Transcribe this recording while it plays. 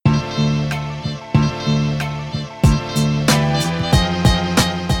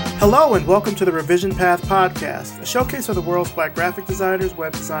Hello and welcome to the Revision Path Podcast, a showcase of the world's black graphic designers,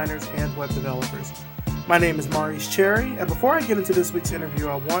 web designers, and web developers. My name is Maurice Cherry, and before I get into this week's interview,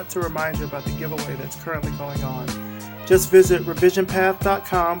 I want to remind you about the giveaway that's currently going on. Just visit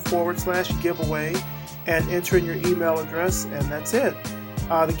revisionpath.com/giveaway and enter in your email address, and that's it.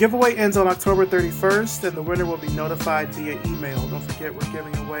 The giveaway ends on October 31st, and the winner will be notified via email. Don't forget, we're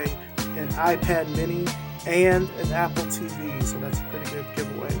giving away an iPad mini and an Apple TV, so that's a pretty good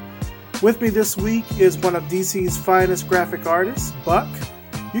giveaway. With me this week is one of DC's finest graphic artists, Buck.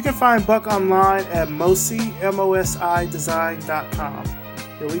 You can find Buck online at mosidesign.com.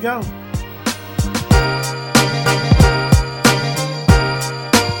 Here we go.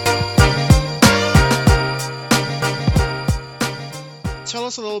 Tell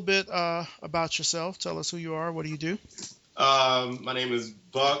us a little bit about yourself. Tell us who you are. What do you do? My name is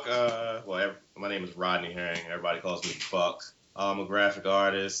Buck. My name is Rodney Herring. Everybody calls me Buck. I'm a graphic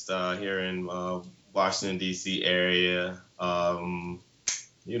artist here in Washington, D.C. area. Doing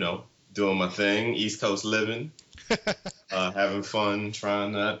my thing, East Coast living, having fun,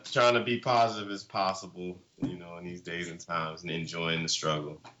 trying to be positive as possible, in these days and times, and enjoying the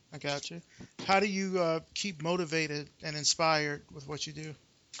struggle. I got you. How do you keep motivated and inspired with what you do?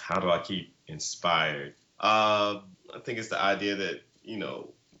 How do I keep inspired? I think it's the idea that,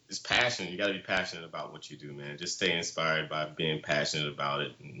 it's passion. You got to be passionate about what you do, man. Just stay inspired by being passionate about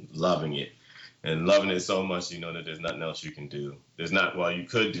it and loving it. And loving it so much, that there's nothing else you can do. You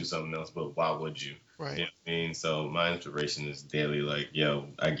could do something else, but why would you? Right. You know what I mean? So my inspiration is daily,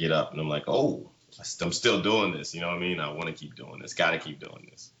 I get up and I'm like, oh, I'm still doing this. You know what I mean? I want to keep doing this. Got to keep doing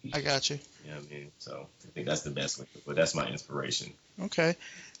this. I got you. You know what I mean? So I think that's the best way, but that's my inspiration. Okay.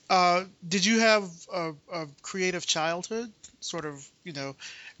 Did you have a creative childhood? Sort of,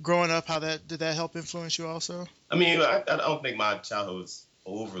 growing up, did that help influence you also? I mean, I don't think my childhood was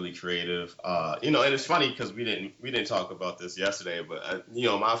overly creative. And it's funny because we didn't talk about this yesterday, but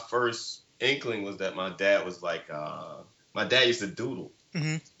my first inkling was that my dad was my dad used to doodle.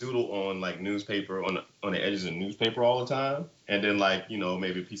 Mm-hmm. Doodle on newspaper on the edges of newspaper all the time, and then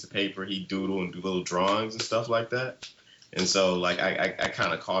maybe a piece of paper he'd doodle and do little drawings and stuff like that. And so I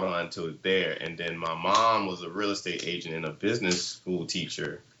kind of caught on to it there. And then my mom was a real estate agent and a business school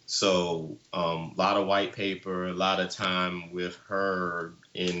teacher. So a lot of white paper, a lot of time with her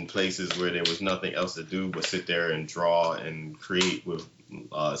in places where there was nothing else to do but sit there and draw and create with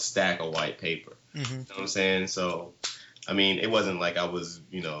a stack of white paper. Mm-hmm. You know what I'm saying? So, I mean, it wasn't like I was,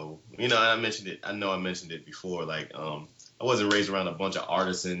 I mentioned it. I know I mentioned it before. I wasn't raised around a bunch of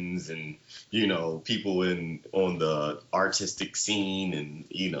artisans and, people on the artistic scene and,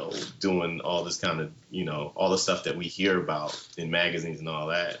 doing all this kind of, all the stuff that we hear about in magazines and all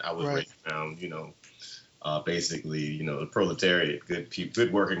that. I was Right. raised around, basically, the proletariat,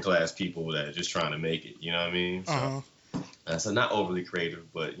 good working class people that are just trying to make it. You know what I mean? So, so not overly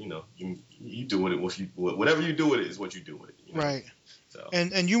creative, but, you do with it. Whatever you do with it is what you do with it. Right. So.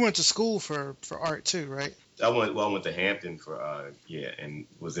 And you went to school for art too, right? I went to Hampton for and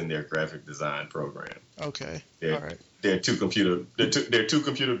was in their graphic design program. Okay. All right. They're two computer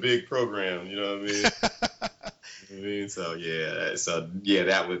big program, you know what I mean? So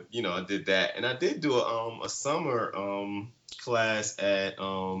that was, I did that, and I did do a summer class at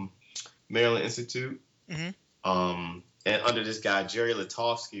Maryland Institute. Mm-hmm. And under this guy Jerry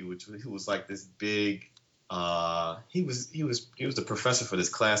Latovsky, who was like this big he was the professor for this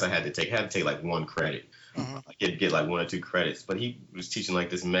class I had to take. I had to take like one credit. Uh-huh. I could get like 1 or 2 credits, but he was teaching like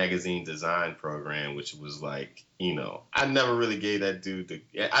this magazine design program, which was like, I never really gave that dude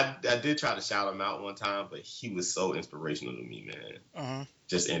I did try to shout him out one time, but he was so inspirational to me, man. Uh-huh.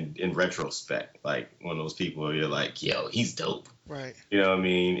 Just in retrospect, like one of those people where you're like, yo, he's dope. Right. You know what I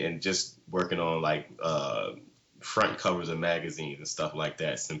mean? And just working on front covers of magazines and stuff like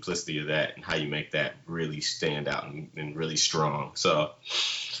that, simplicity of that and how you make that really stand out and really strong. So,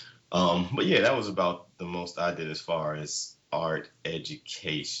 but yeah, that was about the most I did as far as art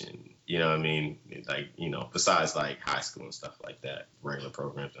education. You know what I mean? Besides high school and stuff like that, regular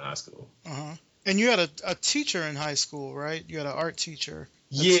programs in high school. Uh-huh. And you had a teacher in high school, right? You had an art teacher.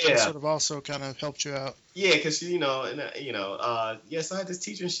 That sort of also kind of helped you out. Yeah, because so I had this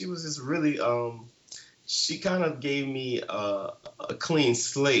teacher and she was just really she kind of gave me a clean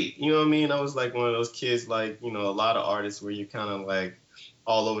slate. You know what I mean? I was like one of those kids, a lot of artists where you're kind of like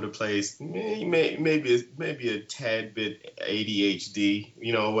all over the place, maybe a tad bit ADHD,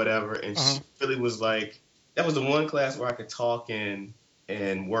 whatever. And Uh-huh. she really was like, that was the one class where I could talk and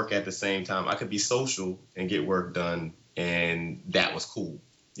work at the same time. I could be social and get work done, and that was cool.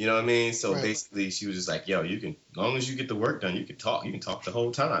 You know what I mean? So Right. basically, she was just like, "Yo, you can, as long as you get the work done, you can talk. You can talk the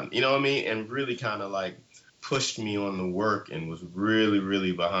whole time." You know what I mean? And really kind of like pushed me on the work and was really,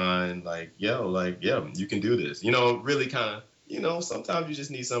 really behind. Like, yo, like, yeah, you can do this. You know, really kind of. You know, sometimes you just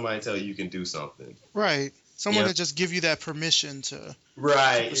need somebody to tell you you can do something. Right. Someone Yeah. to just give you that permission to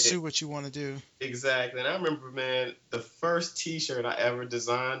Right. pursue what you want to do. Exactly. And I remember, man, the first T-shirt I ever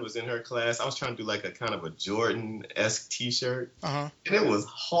designed was in her class. I was trying to do like a kind of a Jordan-esque T-shirt, Uh and it was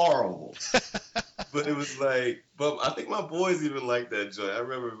horrible. But it was like, but I think my boys even liked that joint. I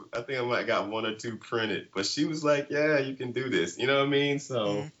remember, I think I might got one or two printed, but she was like, "Yeah, you can do this." You know what I mean?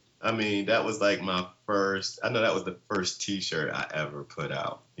 So, hmm I mean, that was like my first. I know that was the first T-shirt I ever put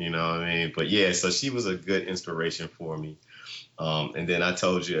out. You know what I mean? But yeah, so she was a good inspiration for me. And then I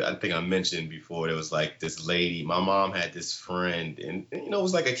told you, I think I mentioned before, there was like this lady. My mom had this friend, and you know, it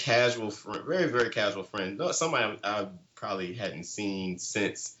was like a casual friend, very, very casual friend. No, somebody I probably hadn't seen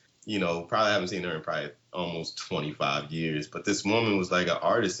since, you know, probably haven't seen her in probably almost 25 years. But this woman was like an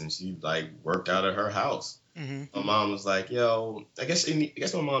artist, and she like worked out of her house. hmm My mom was like, yo, I guess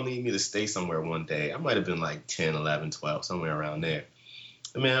my mom needed me to stay somewhere one day. I might have been like 10, 11, 12, somewhere around there.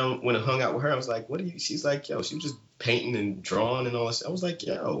 I mean, when I hung out with her, I was like, what are you? She's like, yo, she was just painting and drawing and all this. I was like,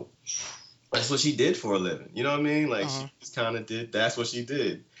 yo, that's what she did for a living. You know what I mean? Like, Uh-huh. she just kind of did, that's what she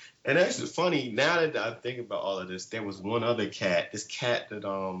did. And actually, funny, now that I think about all of this, there was one other cat, this cat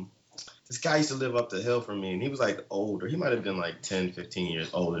that, this guy used to live up the hill from me, and he was like older. He might have been like 10, 15 years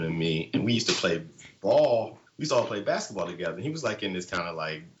older than me. And we used to play ball. We used to all play basketball together. And he was like in this kind of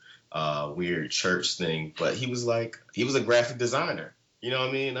like weird church thing, but he was a graphic designer. You know what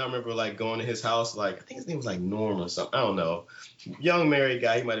I mean? I remember like going to his house, like I think his name was like Norm or something. I don't know. Young married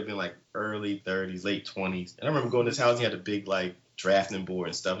guy. He might have been like early 30s, late 20s. And I remember going to his house. He had a big like drafting board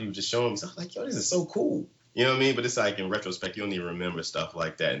and stuff. He was just showing me. So I was like, yo, this is so cool. You know what I mean? But it's like in retrospect, you don't even remember stuff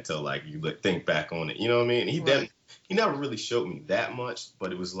like that until like you think back on it. You know what I mean? Right. He never really showed me that much,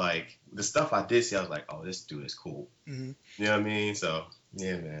 but it was like the stuff I did see. I was like, oh, this dude is cool. hmm You know what I mean? So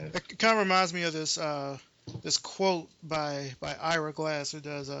yeah, man. It kind of reminds me of this quote by Ira Glass, who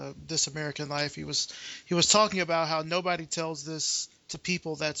does This American Life. He was talking about how nobody tells this to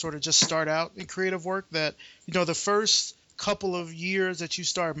people that sort of just start out in creative work, that the first couple of years that you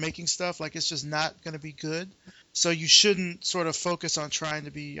start making stuff, like, it's just not going to be good. So you shouldn't sort of focus on trying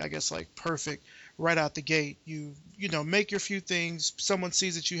to be, I guess, like, perfect right out the gate. You make your few things. Someone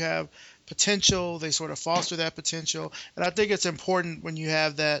sees that you have potential. They sort of foster that potential. And I think it's important when you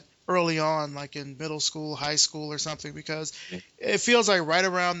have that early on, like in middle school, high school or something, because it feels like right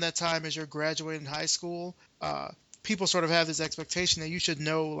around that time as you're graduating high school, people sort of have this expectation that you should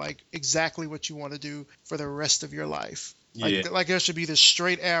know like exactly what you want to do for the rest of your life. Yeah. Like there should be this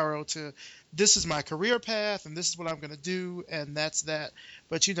straight arrow to, this is my career path and this is what I'm going to do, and that's that.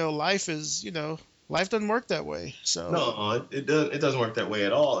 But life doesn't work that way. So No, it doesn't work that way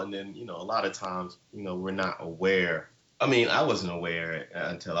at all. And then, a lot of times, we're not aware. I mean, I wasn't aware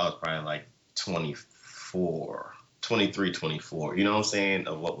until I was probably like 24, 23, 24, you know what I'm saying,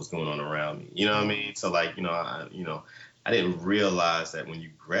 of what was going on around me. You know what I mean? So like, I didn't realize that when you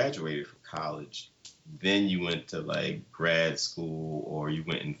graduated from college, then you went to like grad school or you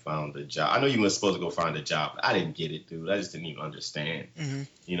went and found a job. I know you were supposed to go find a job, but I didn't get it, dude. I just didn't even understand. mhm.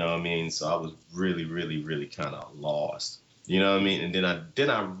 You know what I mean? So I was really, really, really kind of lost. You know what I mean? And then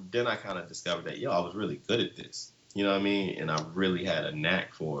I kind of discovered that I was really good at this. You know what I mean? And I really had a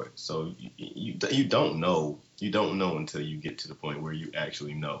knack for it. So you don't know. You don't know until you get to the point where you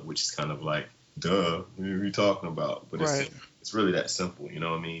actually know, which is kind of like, duh, what are we talking about? But Right. it's really that simple. You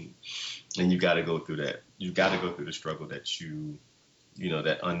know what I mean? And you got to go through that. You got to go through the struggle that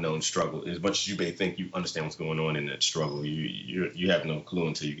that unknown struggle. As much as you may think you understand what's going on in that struggle, you have no clue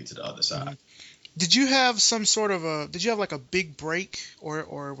until you get to the other side. Did you have did you have like a big break,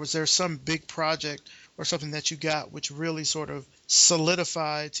 or was there some big project or something that you got which really sort of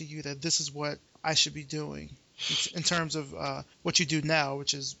solidified to you that this is what I should be doing in terms of what you do now,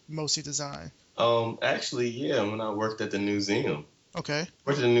 which is mostly design? Actually, yeah, when I worked at the museum. Okay.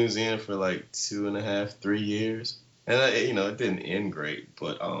 Worked at the museum for like 2.5, 3 years. And it didn't end great,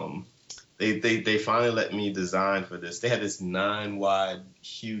 but they finally let me design for this. They had this 9 wide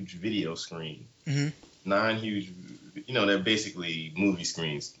huge video screen. hmm 9 huge, they're basically movie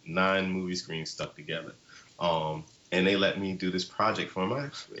screens, 9 movie screens stuck together. And they let me do this project for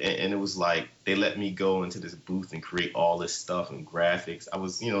them. And it was like, they let me go into this booth and create all this stuff and graphics. I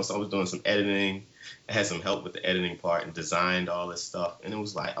was doing some editing. I had some help with the editing part and designed all this stuff. And I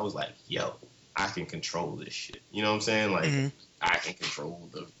was like, yo, I can control this shit. You know what I'm saying? Like, hmm I can control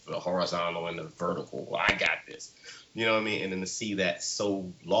the horizontal and the vertical. Well, I got this. You know what I mean? And then to see that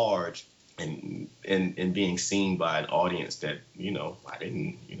so large and being seen by an audience that, I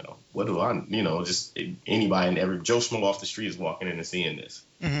didn't, what do I, just anybody and every Joe Schmo off the street is walking in and seeing this.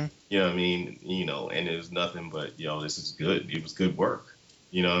 Mm-hmm. You know what I mean? And it was nothing but, this is good. It was good work.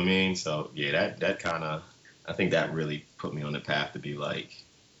 You know what I mean? So, yeah, that kind of, I think that really put me on the path to be like,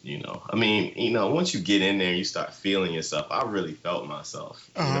 once you get in there and you start feeling yourself, I really felt myself.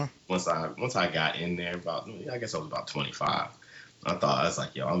 Uh-huh. Once I got in there, I guess I was about 25. I thought, I was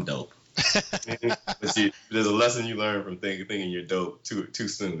like, yo, I'm dope. But see, there's a lesson you learn from thinking you're dope too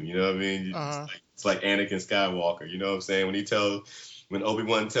soon. You know what I mean? It's like Anakin Skywalker. You know what I'm saying? When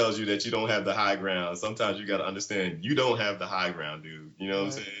Obi-Wan tells you that you don't have the high ground, sometimes you got to understand you don't have the high ground, dude. You know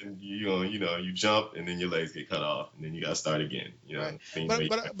what I'm saying? You jump and then your legs get cut off and then you got to start again. Right.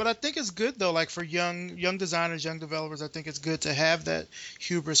 But I think it's good though. Like for young designers, young developers, I think it's good to have that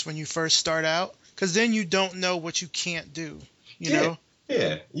hubris when you first start out, because then you don't know what you can't do. You know?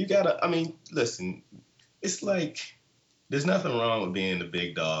 Yeah, you gotta. Listen, it's like there's nothing wrong with being the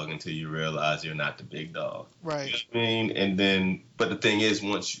big dog until you realize you're not the big dog. Right. You know what I mean? And then, but the thing is,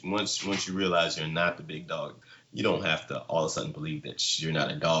 once you realize you're not the big dog, you don't have to all of a sudden believe that you're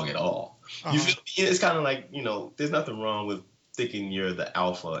not a dog at all. Uh-huh. You feel me? It's kind of like, there's nothing wrong with thinking you're the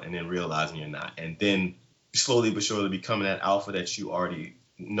alpha and then realizing you're not, and then slowly but surely becoming that alpha that you already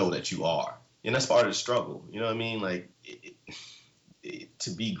know that you are. And that's part of the struggle. You know what I mean? Like, to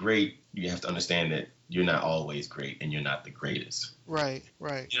be great, you have to understand that you're not always great and you're not the greatest. Right.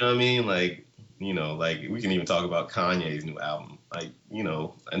 You know what I mean? Like, we can even talk about Kanye's new album. Like,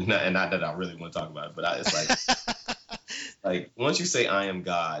 and not that I really want to talk about it, but it's like, like, once you say I am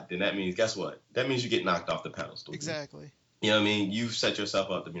God, then that means, guess what? That means you get knocked off the pedestal. Exactly. You know what I mean? You've set yourself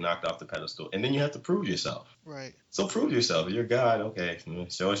up to be knocked off the pedestal, and then you have to prove yourself. Right. So prove yourself. You're God, okay?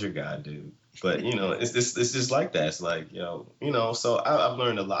 Show us your God, dude. But it's just like that. It's like, So I've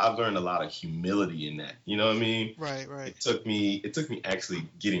learned a lot. I've learned a lot of humility in that. You know what I mean? Right. It took me actually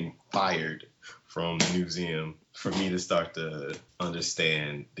getting fired from the museum for me to start to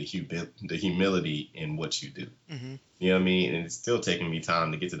understand the humility in what you do. Mm-hmm. You know what I mean? And it's still taking me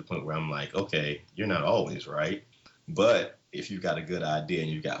time to get to the point where I'm like, okay, you're not always right. But if you've got a good idea and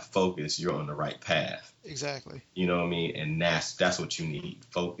you've got focus, you're on the right path. Exactly. You know what I mean? And that's what you need,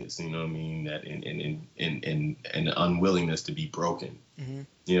 focus. You know what I mean? That and the unwillingness to be broken. Mm-hmm.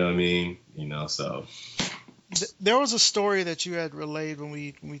 You know what I mean? So. There was a story that you had relayed when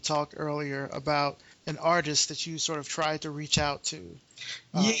we talked earlier about an artist that you sort of tried to reach out to.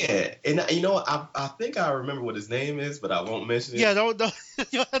 Yeah, and I think I remember what his name is, but I won't mention it. Yeah, don't you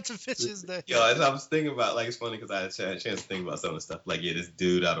don't have to mention his name. Yo, I was thinking about, like, it's funny because I had a chance to think about some of the stuff. Like, this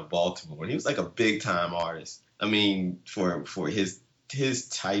dude out of Baltimore, and he was like a big time artist. I mean, for his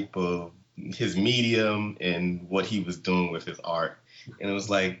type of his medium and what he was doing with his art. And it was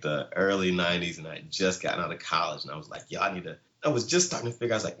like the early 90s, and I had just gotten out of college, and I was like, yo, I was just starting to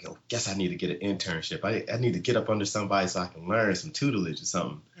figure, I was like, yo, guess I need to get an internship. I need to get up under somebody so I can learn some tutelage or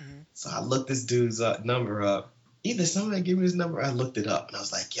something. Mm-hmm. So I looked this dude's number up. Either somebody gave me his number, I looked it up, and I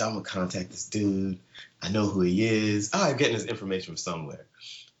was like, yo, I'm going to contact this dude. I know who he is. I'm getting his information from somewhere.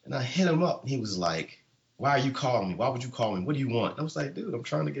 And I hit him up, and he was like, why are you calling me? Why would you call me? What do you want? I was like, dude, I'm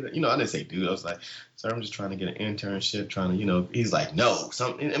trying to get I didn't say dude. I was like, sir, I'm just trying to get an internship, he's like, no.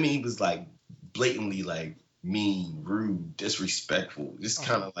 He was like blatantly like mean, rude, disrespectful, just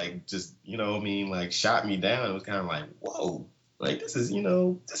kind of like, just, like shot me down. It was kind of like, whoa, like this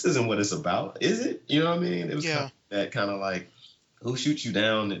isn't what it's about, is it? You know what I mean? It was that kind of like, who shoots you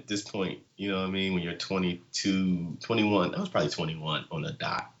down at this point? You know what I mean? When you're 22, 21, I was probably 21 on the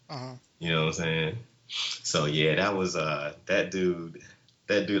dot. Uh-huh. You know what I'm saying? So yeah, that was that dude.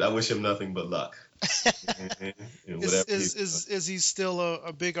 I wish him nothing but luck. Is he still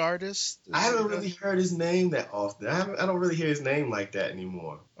a big artist? I haven't really heard his name that often. I don't really hear his name like that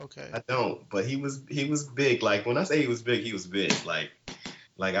anymore. Okay. I don't. But he was big. Like when I say he was big, he was big.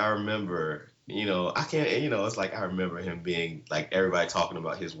 Like I remember, I can't. It's like I remember him being like everybody talking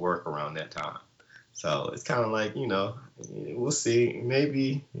about his work around that time. So it's kind of like, we'll see.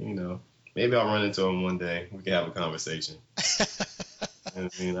 Maybe Maybe I'll run into him one day. We can have a conversation.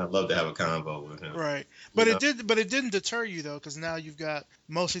 I'd love to have a convo with him. Right, but it didn't deter you though, because now you've got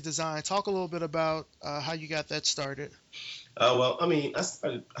Mostly Design. Talk a little bit about how you got that started. Well, I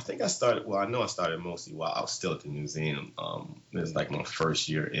started. Well, I know I started mostly while I was still at the museum. It was like my first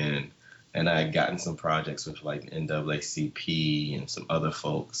year in, and I had gotten some projects with like NAACP and some other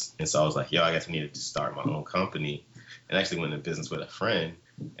folks, and so I was like, yo, I guess I needed to start my own company, and actually went into business with a friend.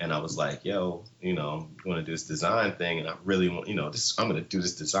 And I was like, yo, I'm going to do this design thing, and I really want, I'm going to do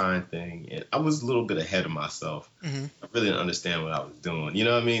this design thing. And I was a little bit ahead of myself. Mm-hmm. I really didn't understand what I was doing. You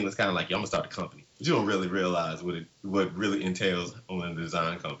know what I mean? It's kind of like, yo, I'm going to start a company. But you don't really realize what really entails owning a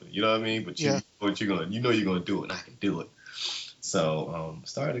design company. You know what I mean? But you're going to do it, and I can do it. So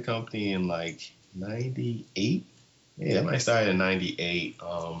started a company in like 98. Yeah, I might have started in 98.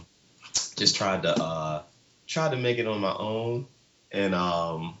 Just tried to make it on my own,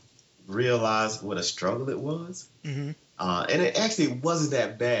 and realized what a struggle it was. Mm-hmm. And it actually wasn't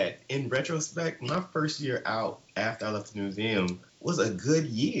that bad. In retrospect, my first year out after I left the museum was a good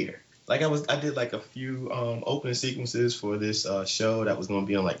year. Like I did like a few opening sequences for this show that was going to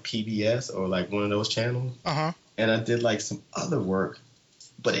be on like PBS or like one of those channels. Uh-huh. And I did like some other work,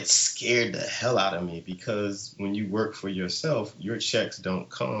 but it scared the hell out of me because when you work for yourself, your checks don't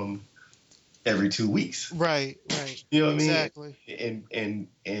come every 2 weeks. Right. You know what I mean? Exactly.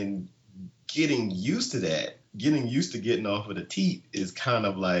 And getting used to that, getting used to getting off of the teat is kind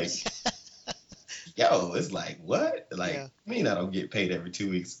of like, yo, it's like, what? Like, I mean, I don't get paid every 2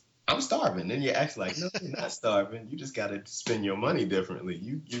 weeks. I'm starving. Then you're actually like, no, you're not starving. You just got to spend your money differently.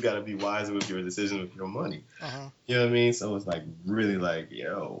 You got to be wiser with your decisions with your money. Uh-huh. You know what I mean? So it's like really like,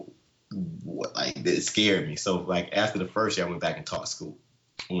 yo, what? Like it scared me. So like after the first year, I went back and taught school.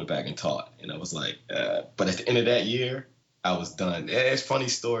 And I was like, but at the end of that year, I was done. It's a funny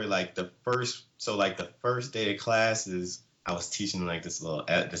story. Like the first day of classes, I was teaching like this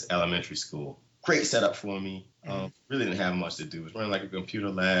elementary school. Great setup for me. Really didn't have much to do. It was running like a computer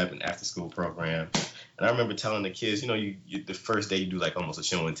lab and after school program. And I remember telling the kids, you the first day you do like almost a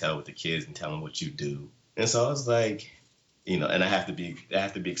show and tell with the kids and tell them what you do. And so I was like, and I have to be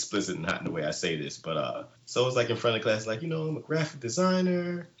explicit, not in the way I say this, but so it was like in front of the class, like, I'm a graphic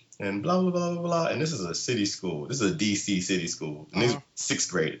designer and blah blah blah blah blah. And this is a city school. This is a DC city school. And these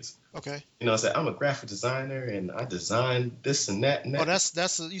sixth graders. Okay. I said I'm a graphic designer and I designed this and that and that. Oh,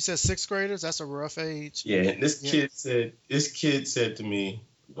 that's you said sixth graders. That's a rough age. Yeah. And this kid said to me,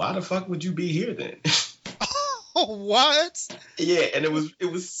 "Why the fuck would you be here then?" What? Yeah, and it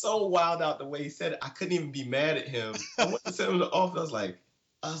was so wild out the way he said it. I couldn't even be mad at him. I went to sit him in the office.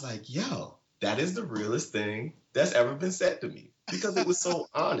 I was like, yo, that is the realest thing that's ever been said to me because it was so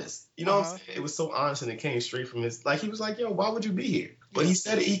honest. You know what I'm saying? It was so honest and it came straight from his. Like he was like, yo, why would you be here? But he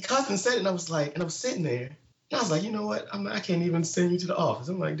said it. He cussed and said it, and I was sitting there. And I was like, you know what? I can't even send you to the office.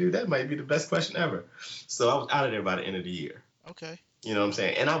 I'm like, dude, that might be the best question ever. So I was out of there by the end of the year. Okay. You know what I'm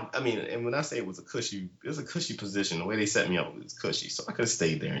saying? And and when I say it was a cushy position. The way they set me up was cushy. So I could have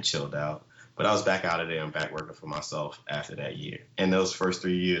stayed there and chilled out. But I was back out of there and back working for myself after that year. And those first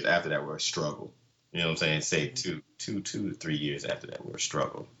 3 years after that were a struggle. You know what I'm saying? Say 2 to 3 years after that were a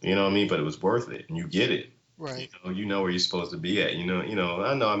struggle. You know what I mean? But it was worth it. And you get it. Right. You know where you're supposed to be at. I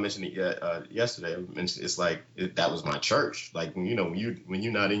know I mentioned it yesterday. I mentioned it's like that was my church. Like, when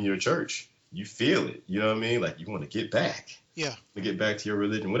you're not in your church, you feel it. You know what I mean? Like you want to get back. Yeah. To get back to your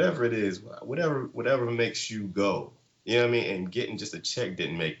religion, whatever it is, whatever makes you go. You know what I mean? And getting just a check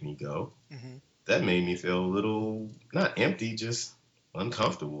didn't make me go. Mm-hmm. That made me feel a little, not empty, just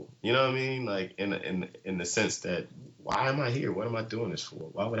uncomfortable. You know what I mean? Like in the sense that, why am I here? What am I doing this for?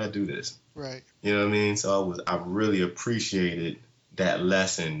 Why would I do this? Right. You know what I mean? So I really appreciated that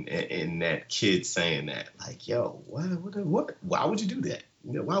lesson and that kid saying that. Like, yo, what? Why would you do that?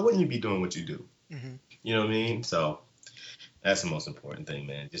 Why wouldn't you be doing what you do? Mm-hmm. You know what I mean? So that's the most important thing,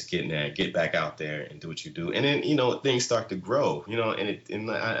 man. Just get back out there and do what you do. And then, things start to grow,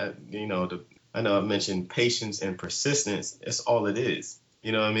 I know I mentioned patience and persistence. That's all it is.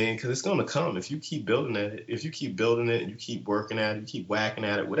 You know what I mean? Because it's going to come. If you keep building at it, and you keep working at it, you keep whacking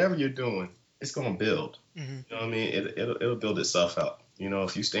at it, whatever you're doing, it's going to build. Mm-hmm. You know what I mean? It'll build itself up.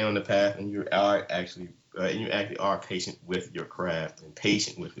 If you stay on the path and you actually are patient with your craft and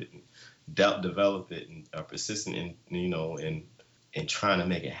patient with it and develop it and are persistent in trying to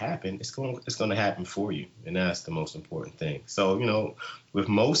make it happen, it's going to happen for you, and that's the most important thing. So with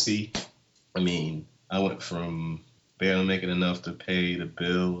Mosi, I went from barely making enough to pay the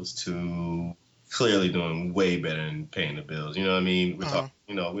bills to clearly doing way better than paying the bills. You know what I mean?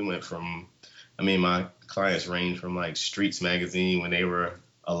 We went from, my clients range from like Streets magazine when they were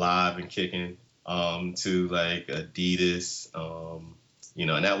alive and kicking, to like Adidas,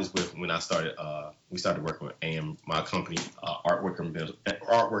 and that was when I started. We started working with AM, my company, Artwork and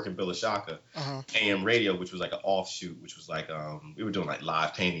Bilashaka, AM Radio, which was like an offshoot, which was like we were doing like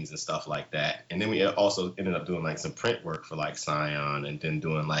live paintings and stuff like that. And then we also ended up doing like some print work for like Scion, and then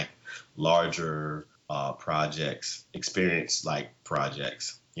doing like larger projects, experience like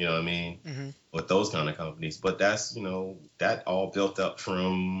projects. You know what I mean? Mm-hmm. With those kind of companies. But that's, that all built up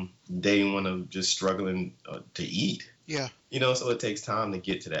from day one of just struggling to eat. Yeah. So it takes time to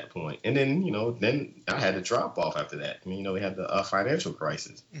get to that point. And then, then I had to drop off after that. I mean, we had the financial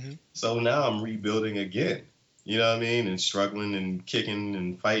crisis. Mm-hmm. So now I'm rebuilding again. You know what I mean? And struggling and kicking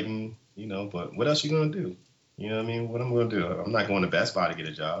and fighting, but what else you going to do? You know what I mean? What I'm going to do? I'm not going to Best Buy to get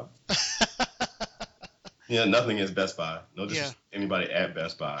a job. Nothing is Best Buy. No disrespect to anybody at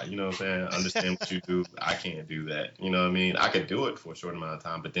Best Buy. You know what I'm saying? I understand what you do. I can't do that. You know what I mean? I could do it for a short amount of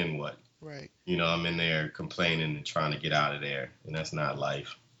time, but then what? Right. I'm in there complaining and trying to get out of there, and that's not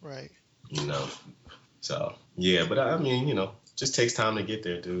life. Right. So, yeah, but I mean, just takes time to get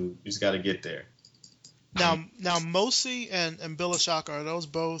there, dude. You just got to get there. Now, Mosi and Bilashaka, are those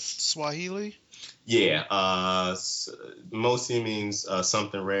both Swahili? Yeah. Mosi means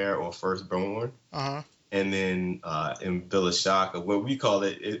something rare or firstborn. Uh-huh. And then in Bilashaka, what we call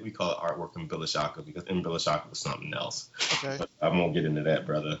it, we call it artwork in Bilashaka, because in Bilashaka was something else. Okay. But I won't get into that,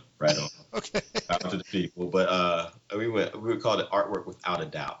 brother. Right on. Okay. Out to the people. But we would call it artwork without a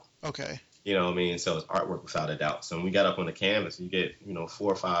doubt. Okay. You know what I mean? So it's artwork without a doubt. So when we got up on the canvas, you get, 4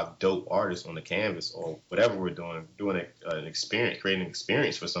 or 5 dope artists on the canvas or whatever we're doing an experience, creating an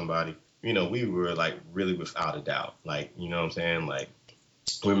experience for somebody. We were like really without a doubt. Like, you know what I'm saying? Like,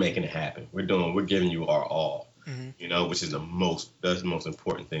 we're making it happen. We're giving you our all, which is the most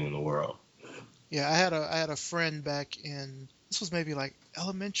important thing in the world. Yeah, I had a friend back in, this was maybe like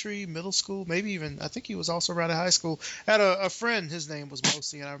elementary, middle school, maybe even, I think he was also around in high school. I had a friend, his name was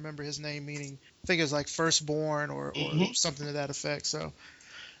Mosi, and I remember his name meaning, I think it was like firstborn or something to that effect.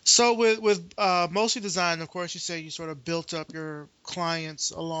 So with Mosi Design, of course, you say you sort of built up your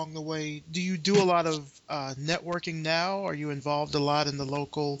clients along the way. Do you do a lot of networking now? Are you involved a lot in the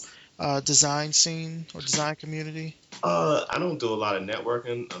local design scene or design community? I don't do a lot of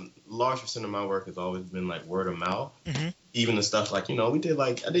networking. Large percent of my work has always been like word of mouth. Mm-hmm. Even the stuff like, I did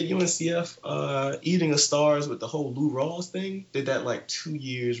UNCF Eating of Stars with the whole Lou Rawls thing. Did that like 2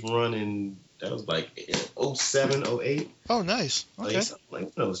 years running. That was like 07, 08. Oh, nice. Okay.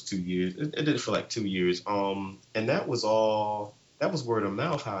 Like those 2 years. It did it for like 2 years. And that was word of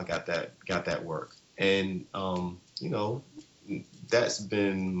mouth how I got that work. And that's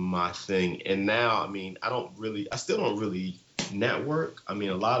been my thing. And now, I mean, I still don't really network. I mean,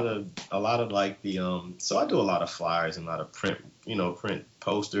 a lot of like the so I do a lot of flyers and a lot of print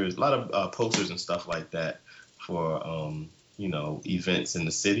posters, a lot of posters and stuff like that for events in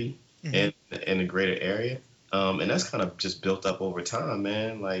the city and in the greater area. And that's kind of just built up over time,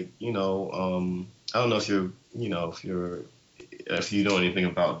 man. Like, I don't know if you know anything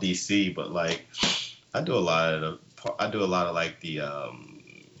about DC, but like I do a lot of like the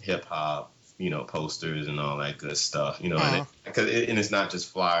hip hop, posters and all that good stuff, and it's not just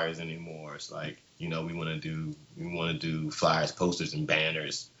flyers anymore. It's like, we want to do flyers, posters, and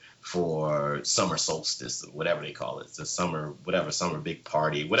banners for summer solstice, or whatever they call it. It's a summer big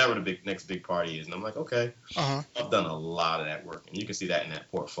party, whatever the next big party is. And I'm like, okay, I've done a lot of that work, and you can see that in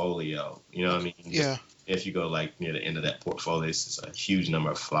that portfolio. You know what I mean? Yeah. If you go like near the end of that portfolio, it's just a huge number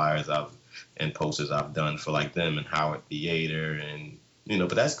of flyers and posters I've done for like them and Howard Theater, and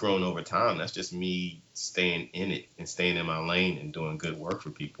but that's grown over time. That's just me staying in it and staying in my lane and doing good work for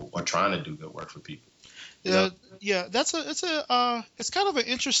people, or trying to do good work for people. Yeah, it's kind of an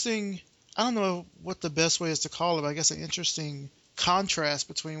interesting, I don't know what the best way is to call it, but I guess an interesting contrast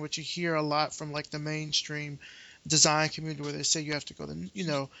between what you hear a lot from like the mainstream design community, where they say you have to go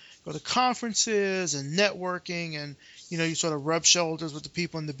to conferences and networking, and you sort of rub shoulders with the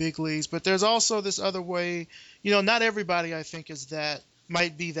people in the big leagues. But there's also this other way, not everybody, I think,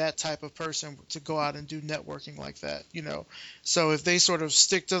 might be that type of person to go out and do networking like that. So if they sort of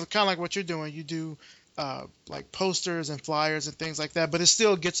stick to kind of like what you're doing, you do like posters and flyers and things like that, but it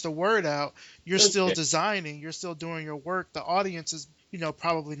still gets the word out. You're still designing, you're still doing your work. The audience is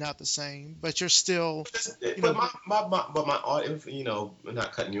probably not the same, but you're still. But my audience,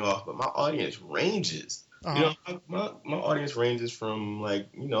 not cutting you off, but my audience ranges. My audience ranges from like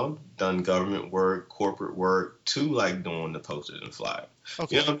done government work, corporate work, to like doing the posters and flyers.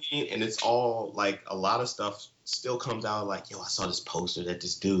 Okay. You know what I mean? And it's all like a lot of stuff still comes out like, I saw this poster that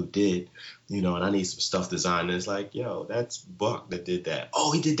this dude did, and I need some stuff designed. And it's like, that's Buck that did that.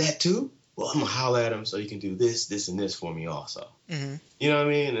 Oh, he did that too? Well, I'm gonna holler at him so he can do this, this, and this for me also. Mm-hmm. You know what I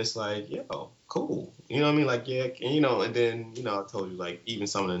mean? And it's like, cool. You know what I mean? Like, yeah, and then I told you, like, even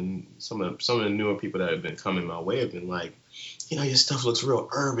some of the newer people that have been coming my way have been like, your stuff looks real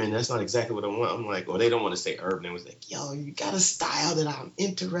urban. That's not exactly what I want. I'm like, or they don't want to say urban. It was like, you got a style that I'm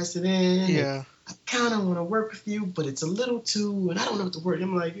interested in. Yeah. I kind of want to work with you, but it's a little too, and I don't know what the word.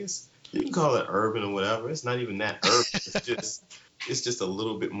 I'm like, you can call it urban or whatever. It's not even that urban. It's just a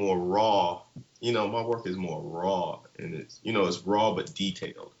little bit more raw. You know, my work is more raw, and it's raw but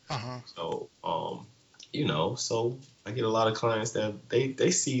detailed. So, so I get a lot of clients that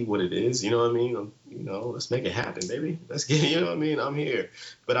they see what it is. You know what I mean? Let's make it happen, baby. Let's get it. You know what I mean? I'm here.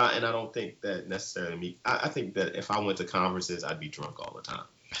 But I don't think that necessarily me. I think that if I went to conferences, I'd be drunk all the time.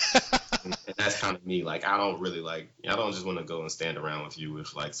 And that's kind of me. Like, I don't just want to go and stand around with you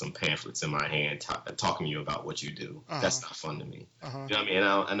with like some pamphlets in my hand talking to you about what you do. That's not fun to me. You know what I mean? And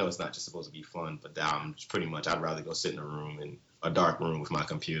I know it's not just supposed to be fun, but I'd rather go sit in a dark room with my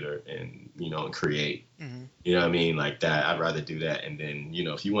computer and, and create. You know what I mean? Like that. I'd rather do that. And then,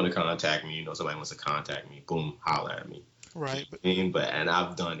 if you want to contact me, somebody wants to contact me, boom, holler at me. Right. And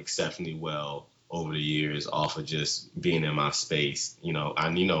I've done exceptionally well over the years off of just being in my space. I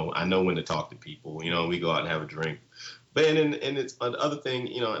know when to talk to people. We go out and have a drink. But and it's another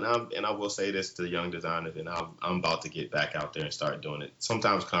thing, and I will say this to the young designers, and I'm about to get back out there and start doing it.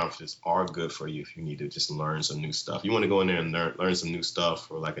 Sometimes conferences are good for you if you need to just learn some new stuff. You want to go in there and learn some new stuff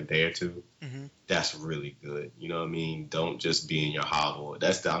for like a day or two. That's really good. You know what I mean? Don't just be in your hovel.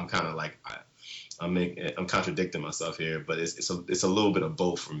 I'm kind of like I'm contradicting myself here, but it's a little bit of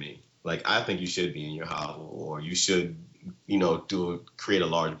both for me. Like, I think you should be in your hovel, or you should, create a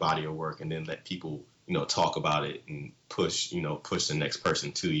large body of work and then let people, talk about it and push the next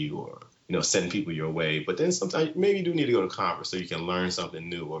person to you, or, send people your way. But then sometimes maybe you do need to go to conference so you can learn something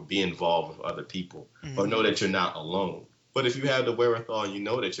new or be involved with other people or know that you're not alone. But if you have the wherewithal and you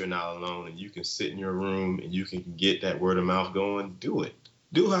know that you're not alone and you can sit in your room and you can get that word of mouth going, do it.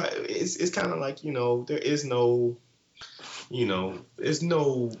 It's kind of like, there is no... there's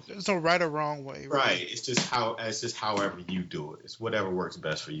no right or wrong way. Right. It's just however you do it. It's whatever works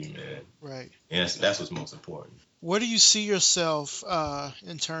best for you, man. Right. And that's what's most important. Where do you see yourself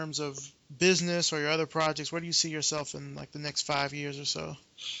in terms of business or your other projects? Where do you see yourself in like the next 5 years or so?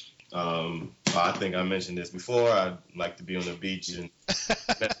 I think I mentioned this before. I'd like to be on the beach in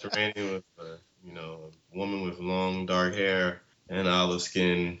Mediterranean with a woman with long dark hair and olive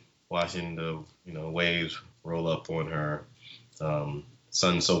skin, watching the waves roll up on her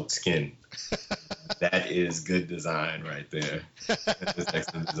sun-soaked skin. That is good design right there. That's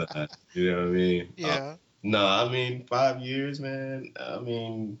excellent design. You know what I mean? Yeah. No, I mean 5 years, man. I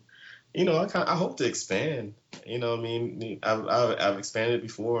mean, I hope to expand. You know what I mean? I've expanded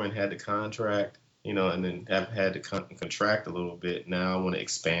before and had to contract, and then have had to contract a little bit. Now I want to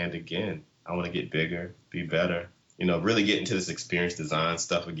expand again. I want to get bigger, be better. Really get into this experience design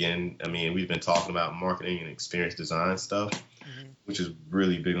stuff again. I mean, we've been talking about marketing and experience design stuff, which was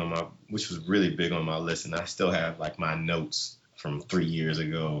really big on my list. And I still have like my notes from 3 years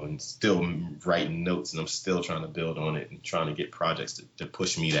ago and still writing notes, and I'm still trying to build on it and trying to get projects to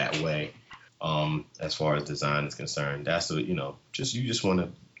push me that way. As far as design is concerned, that's what, you just want to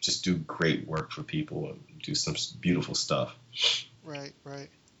just do great work for people and do some beautiful stuff. Right.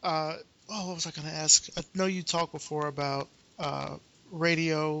 What was I going to ask? I know you talked before about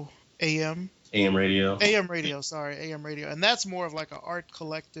radio, AM radio, and that's more of like an art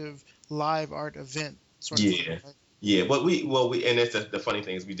collective, live art event sort of thing, right? Yeah, but we and that's the funny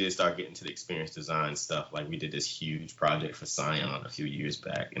thing is we did start getting to the experience design stuff. Like, we did this huge project for Scion a few years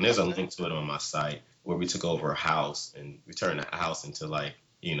back, and there's a link to it on my site where we took over a house and we turned the house into like,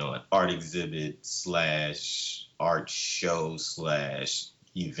 an art exhibit / art show /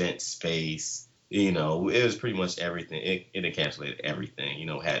 event space. It was pretty much everything. It encapsulated everything.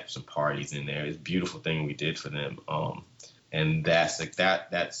 Had some parties in there. It's a beautiful thing we did for them. And that's like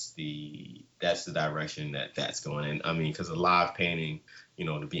that's the direction that's going in. I mean, because the live painting,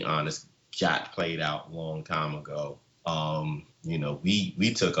 to be honest, got played out a long time ago.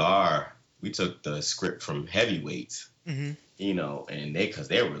 We took the script from Heavyweights, and because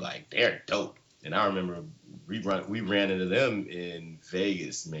they were like, they're dope. And I remember we ran into them in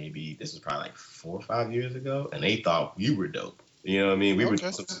Vegas, maybe this was probably like 4 or 5 years ago, and they thought we were dope. You know what I mean? We were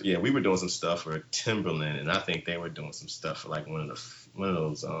doing some stuff for Timberland, and I think they were doing some stuff for like one of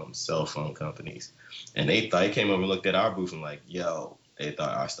those cell phone companies. And they came over and looked at our booth and like, yo, they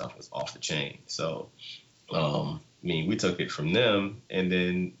thought our stuff was off the chain. So, we took it from them, and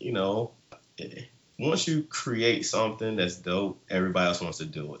then once you create something that's dope, everybody else wants to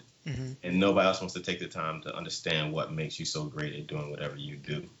do it. And nobody else wants to take the time to understand what makes you so great at doing whatever you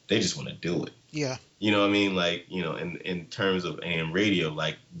do. They just want to do it. Yeah. You know what I mean? Like, in terms of AM radio,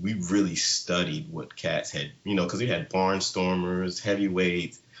 like, we really studied what cats had, because we had Barnstormers,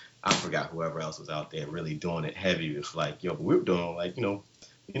 Heavyweights. I forgot whoever else was out there really doing it heavy with like, but we were doing like,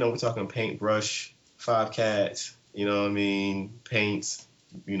 we're talking paintbrush, 5 cats, paints,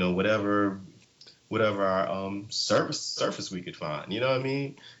 whatever our surface we could find,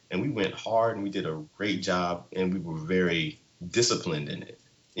 and we went hard and we did a great job and we were very disciplined in it.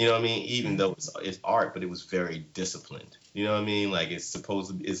 Even though it's art, but it was very disciplined. Like it's supposed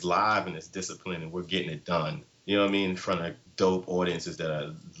to be, it's live and it's disciplined and we're getting it done. In front of dope audiences that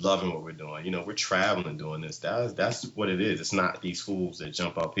are loving what we're doing. We're traveling doing this. That's what it is. It's not these fools that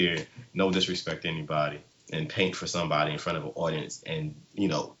jump up here, no disrespect to anybody, and paint for somebody in front of an audience, and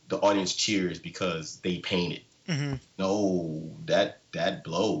the audience cheers because they painted. Mm-hmm. No, that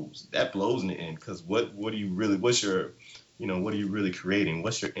blows. That blows in the end, because what are you really? What's your, what are you really creating?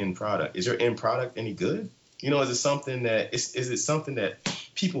 What's your end product? Is your end product any good? Is it something that is it something that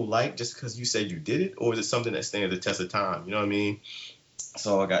people like just because you said you did it, or is it something that stands the test of time?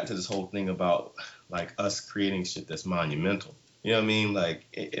 So I got into this whole thing about like us creating shit that's monumental. Like,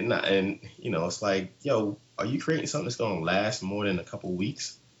 it's like, yo, are you creating something that's gonna last more than a couple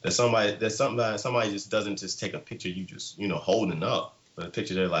weeks? That somebody just doesn't just take a picture you just holding up, but a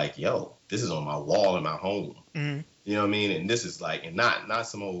picture they're like, yo, this is on my wall in my home. Mm-hmm. And this is like, and not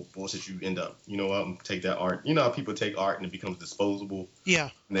some old bullshit you end up, take that art. How people take art and it becomes disposable. Yeah.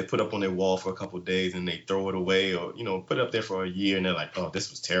 And they put up on their wall for a couple of days and they throw it away, or, put it up there for a year and they're like, oh,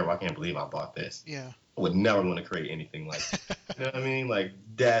 this was terrible. I can't believe I bought this. Yeah. I would never want to create anything like that. Like,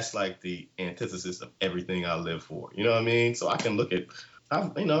 that's like the antithesis of everything I live for. So I can look at,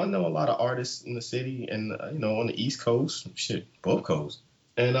 I know a lot of artists in the city and, on the East Coast, both coasts.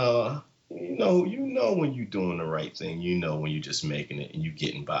 And, when you're doing the right thing, when you're just making it and you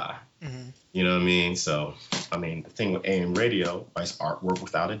getting by. Mm-hmm. So, the thing with AM radio is artwork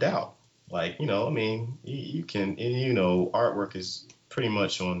without a doubt. Like, you can, and, artwork is pretty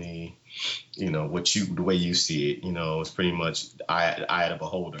much on the, the way you see it, it's pretty much the eye of the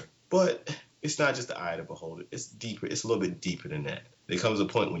beholder. But it's not just the eye of the beholder. It's deeper. It's a little bit deeper than that. There comes a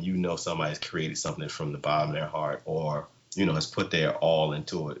point when somebody's created something from the bottom of their heart, or has put their all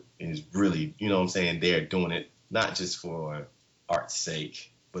into it, and is really, they're doing it not just for art's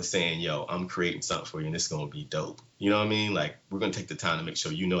sake, but saying, yo, I'm creating something for you and it's going to be dope. Like, we're going to take the time to make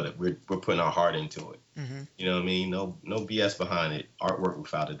sure that we're putting our heart into it. Mm-hmm. No BS behind it. Artwork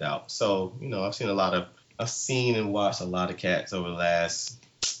without a doubt. So, I've seen and watched a lot of cats over the last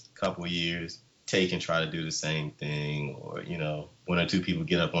couple of years take and try to do the same thing, or, one or two people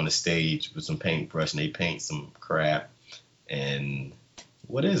get up on the stage with some paintbrush and they paint some crap. And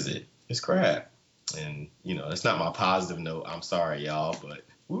what is it? It's crap. And, it's not my positive note. I'm sorry, y'all, but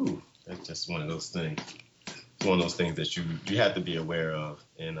that's just one of those things. It's one of those things that you have to be aware of.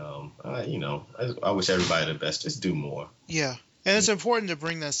 And, I wish everybody the best. Just do more. Yeah. And it's important to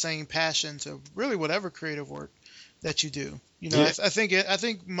bring that same passion to really whatever creative work that you do. Yeah. I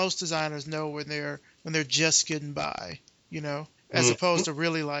think most designers know when they're just getting by, as opposed to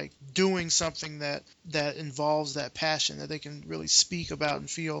really like doing something that involves that passion that they can really speak about and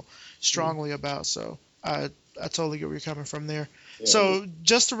feel strongly about. So I totally get where you're coming from there. Yeah. So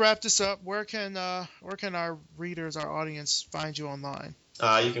just to wrap this up, where can our readers, our audience, find you online?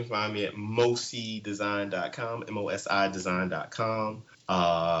 You can find me at mosidesign.com, MOSIdesign.com.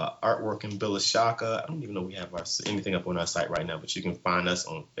 Artwork in Bilishaka. I don't even know we have anything up on our site right now, but you can find us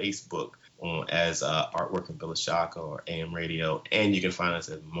on Facebook as Artwork in Bilishaka or AM Radio, and you can find us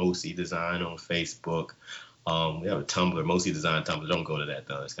at Mosi Design on Facebook. We have a Tumblr, Mosi Design Tumblr. Don't go to that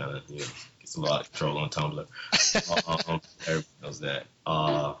though; it's kind of gets a lot of control on Tumblr. Everybody knows that.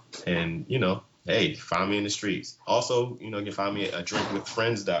 And hey, find me in the streets. Also, you can find me at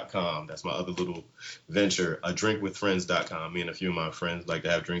adrinkwithfriends.com. That's my other little venture, adrinkwithfriends.com. Me and a few of my friends like to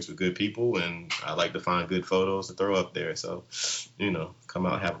have drinks with good people, and I like to find good photos to throw up there. So, come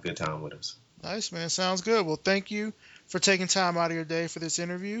out and have a good time with us. Nice, man. Sounds good. Well, thank you for taking time out of your day for this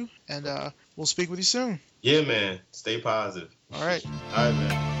interview, and we'll speak with you soon. Yeah, man. Stay positive. All right. All right,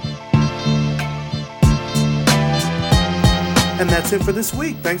 man. And that's it for this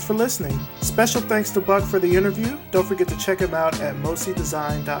week. Thanks for listening. Special thanks to Buck for the interview. Don't forget to check him out at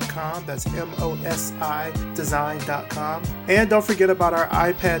mosidesign.com. That's MOSI design.com. And don't forget about our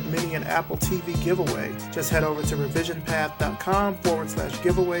iPad mini and Apple TV giveaway. Just head over to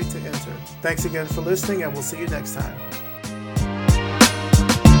revisionpath.com/giveaway to enter. Thanks again for listening, and we'll see you next time.